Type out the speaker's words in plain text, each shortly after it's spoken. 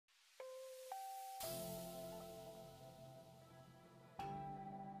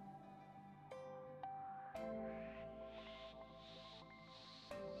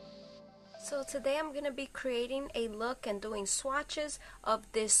So today I'm going to be creating a look and doing swatches of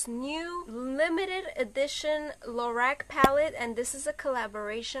this new limited edition Lorac palette, and this is a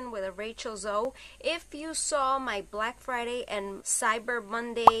collaboration with a Rachel Zoe. If you saw my Black Friday and Cyber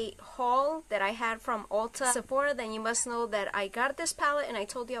Monday haul that I had from Ulta Sephora, then you must know that I got this palette and I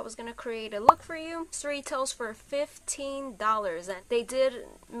told you I was going to create a look for you. This retails for $15, and they did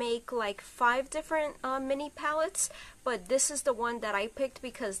make like 5 different mini palettes, but this is the one that I picked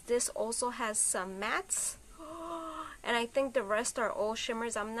because this also has some mattes. And I think the rest are all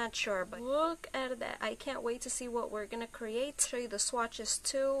shimmers. I'm not sure, but look at that. I can't wait to see what we're going to create. Show you the swatches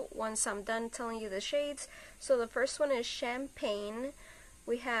too once I'm done telling you the shades. So the first one is Champagne.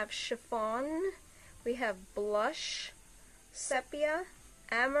 We have Chiffon. We have Blush, Sepia,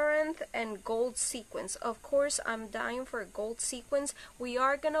 Amaranth, and Gold Sequins. Of course, I'm dying for Gold Sequins. We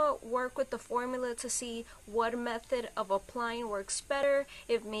are gonna work with the formula to see what method of applying works better.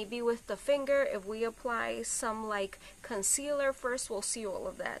 If maybe with the finger, if we apply some like concealer first, we'll see all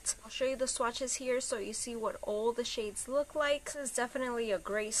of that. I'll show you the swatches here so you see what all the shades look like. This is definitely a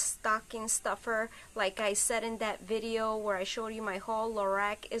great stocking stuffer. Like I said in that video where I showed you my haul,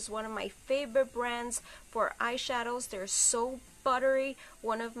 Lorac is one of my favorite brands for eyeshadows. They're so buttery.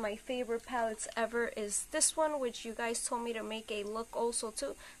 One of my favorite palettes ever is this one, which you guys told me to make a look also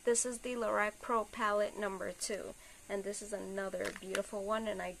too. This is the Lorac Pro palette number 2, and this is another beautiful one,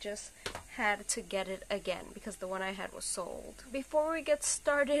 and I just had to get it again because the one I had was sold. Before we get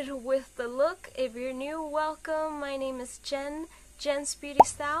started with the look, if you're new, welcome. My name is Jenz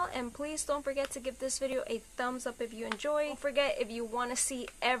BeautyStyle, and please don't forget to give this video a thumbs up if you enjoy. Don't forget, if you want to see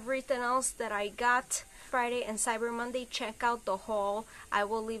everything else that I got Friday and Cyber Monday, check out the haul. I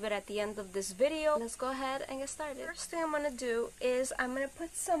will leave it at the end of this video. Let's go ahead and get started. First thing I'm gonna do is I'm gonna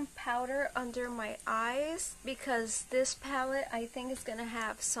put some powder under my eyes because this palette I think is gonna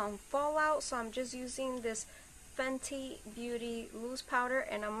have some fallout, so I'm just using this Fenty Beauty loose powder,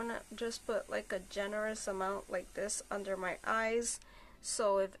 and I'm gonna just put like a generous amount like this under my eyes,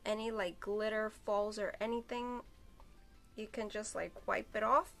 so if any like glitter falls or anything, you can just like wipe it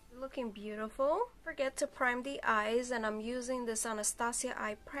off. Looking beautiful. Don't forget to prime the eyes, and I'm using this Anastasia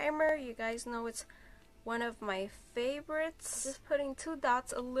eye primer. You guys know it's one of my favorites. Just putting 2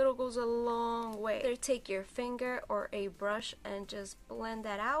 dots, a little goes a long way. Either take your finger or a brush and just blend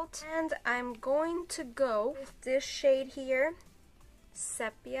that out. And I'm going to go with this shade here,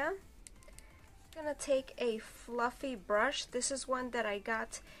 Sepia. I'm gonna take a fluffy brush. This is one that I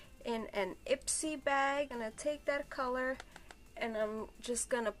got in an Ipsy bag. I'm gonna take that color and I'm just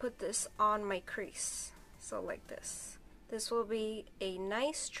gonna put this on my crease, so like this. This will be a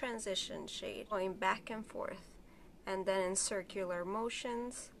nice transition shade, going back and forth and then in circular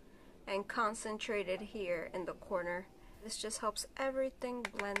motions and concentrated here in the corner. This just helps everything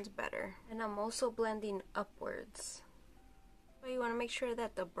blend better. And I'm also blending upwards, so you want to make sure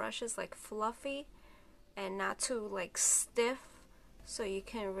that the brush is like fluffy and not too like stiff, so you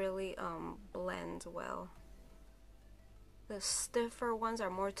can really blend well. The stiffer ones are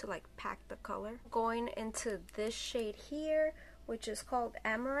more to like pack the color. Going into this shade here, which is called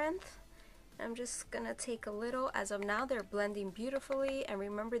Amaranth. I'm just gonna take a little. As of now, they're blending beautifully, and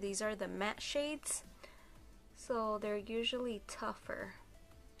remember, these are the matte shades, so they're usually tougher.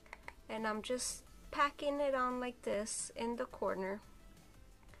 And I'm just packing it on like this in the corner.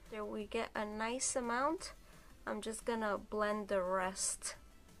 There we get a nice amount. I'm just gonna blend the rest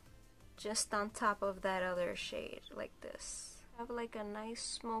just on top of that other shade like this. Have like a nice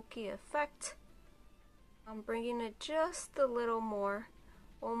smoky effect. I'm bringing it just a little more,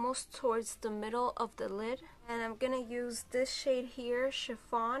 almost towards the middle of the lid. And I'm gonna use this shade here,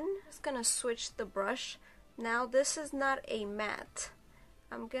 Chiffon. Just gonna switch the brush. Now this is not a matte.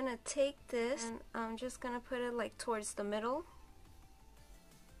 I'm gonna take this and I'm just gonna put it like towards the middle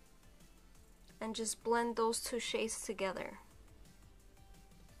and just blend those 2 shades together.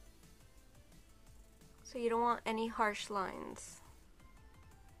 So you don't want any harsh lines.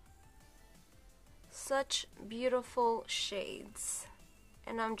 Such beautiful shades.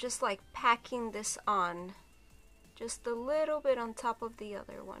 And I'm just like packing this on, just a little bit on top of the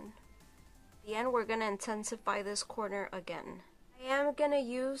other one. At the end, we're gonna intensify this corner again. I am gonna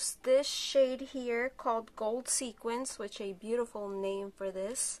use this shade here called Gold Sequins, which is a beautiful name for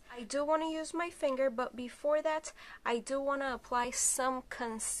this. I do want to use my finger, but before that, I do want to apply some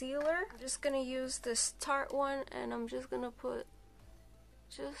concealer. I'm just gonna use this Tarte one, and I'm just gonna put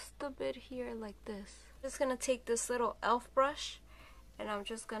just a bit here like this. I'm just gonna take this little e.l.f. brush, and I'm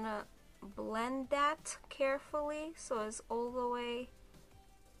just gonna blend that carefully so it's all the way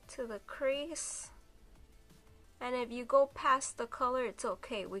to the crease. And if you go past the color, it's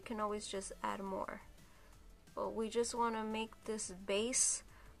okay. We can always just add more. But we just want to make this base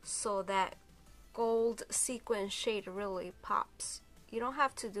so that gold sequin shade really pops. You don't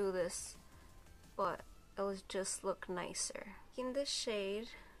have to do this, but it'll just look nicer. In this shade,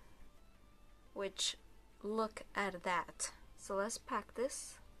 which look at that. So let's pack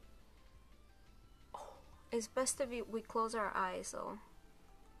this. Oh, it's best if we close our eyes though.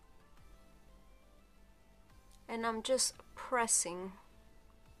 And I'm just pressing.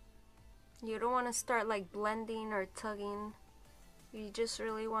 You don't want to start like blending or tugging. You just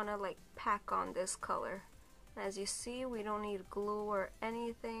really want to like pack on this color. As you see, we don't need glue or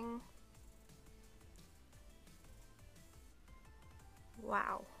anything.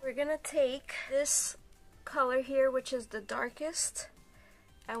 Wow. We're gonna take this color here, which is the darkest,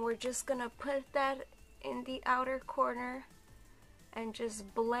 and we're just gonna put that in the outer corner and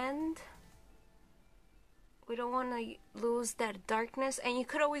just blend. We don't want to lose that darkness, and you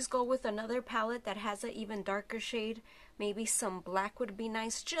could always go with another palette that has an even darker shade. Maybe some black would be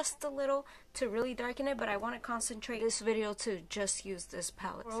nice, just a little, to really darken it, but I want to concentrate this video to just use this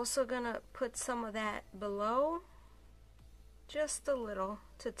palette. We're also gonna put some of that below, just a little,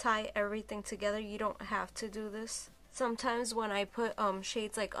 to tie everything together. You don't have to do this. Sometimes when I put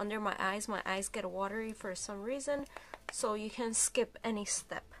shades like under my eyes get watery for some reason, so you can skip any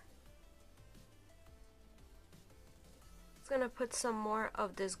step. Gonna put some more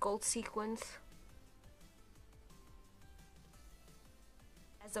of this gold sequins.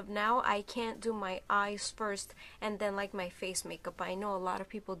 As of now, I can't do my eyes first and then like my face makeup. I know a lot of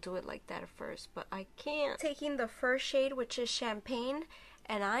people do it like that first, but I can't. Taking the first shade, which is Champagne,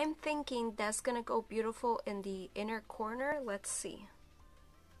 and I'm thinking that's gonna go beautiful in the inner corner. Let's see.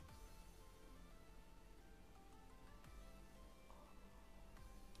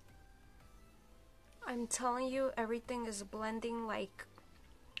 I'm telling you, everything is blending like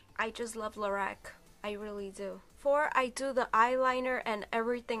I just love Lorac. I really do. Before I do the eyeliner and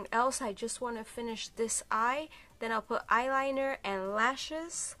everything else, I just want to finish this eye. Then I'll put eyeliner and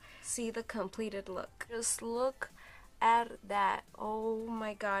lashes. See the completed look. Just look at that. Oh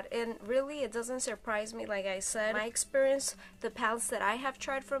my god. And really, it doesn't surprise me. Like I said, my experience, the palettes that I have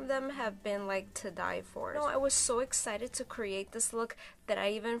tried from them have been like to die for. I was so excited to create this look that I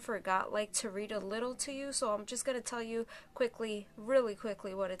even forgot like to read a little to you, so I'm just gonna tell you quickly, really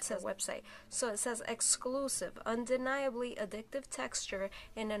quickly, what it says on the website. So it says, exclusive, undeniably addictive texture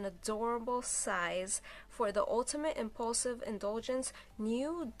in an adorable size for the ultimate impulsive indulgence.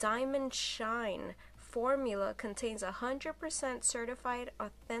 New Diamond Shine formula contains 100% certified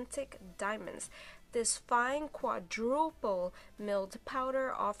authentic diamonds. This fine quadruple milled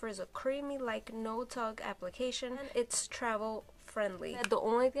powder offers a creamy like no tug application, and it's travel friendly. The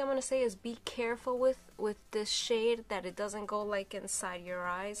only thing I'm gonna say is be careful with this shade that it doesn't go like inside your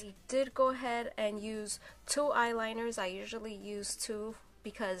eyes. I did go ahead and use 2 eyeliners. I usually use 2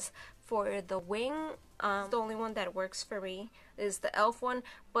 because for the wing, the only one that works for me is the e.l.f. one,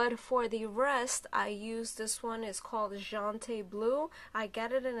 but for the rest I use this one. It's called Jante Blue. I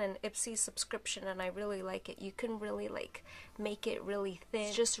got it in an Ipsy subscription and I really like it. You can really like make it really thin.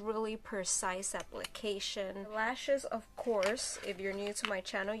 It's just really precise application. The lashes, of course, if you're new to my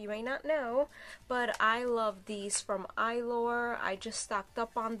channel you may not know, but I love these from Eyelook. I just stocked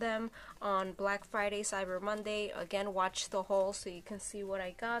up on them on Black Friday, Cyber Monday. Again, watch the haul so you can see what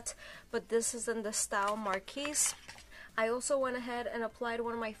I got. But this is in the style Marquise. I also went ahead and applied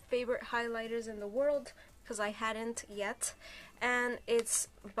one of my favorite highlighters in the world because I hadn't yet, and it's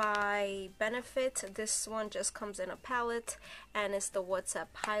by Benefit. This one just comes in a palette and it's the WhatsApp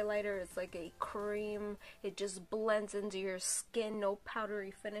highlighter. It's like a cream. It just blends into your skin, no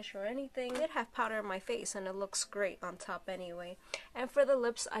powdery finish or anything. I did have powder on my face and it looks great on top anyway. And for the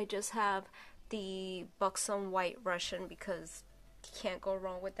lips, I just have the Buxom White Russian because can't go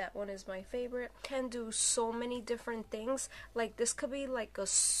wrong with that one. Is my favorite. Can do so many different things. Like this could be like a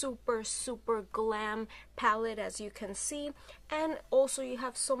super glam palette, as you can see, and also you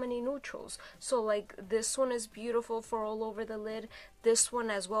have so many neutrals. So like this one is beautiful for all over the lid. This one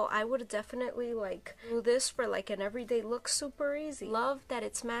as well. I would definitely like do this for like an everyday look, super easy. Love that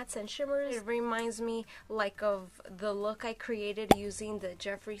it's mattes and shimmers. It reminds me like of the look I created using the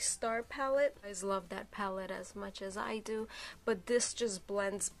Jeffree Star palette. I guys love that palette as much as I do, but this just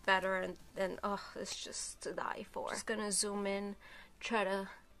blends better, and oh, it's just to die for. Just gonna zoom in, try to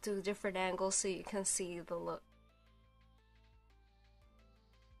do different angles so you can see the look.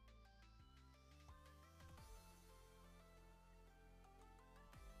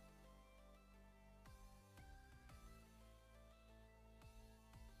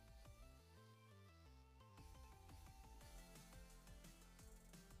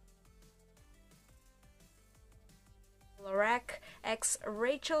 next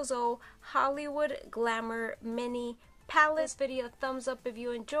Rachel Zoe Hollywood Glamour Mini palette. This video a thumbs up if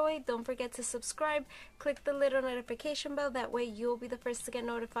you enjoyed. Don't forget to subscribe. Click the little notification bell. That way you'll be the first to get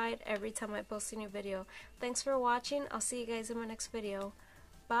notified every time I post a new video. Thanks for watching. I'll see you guys in my next video.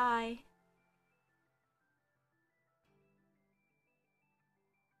 Bye.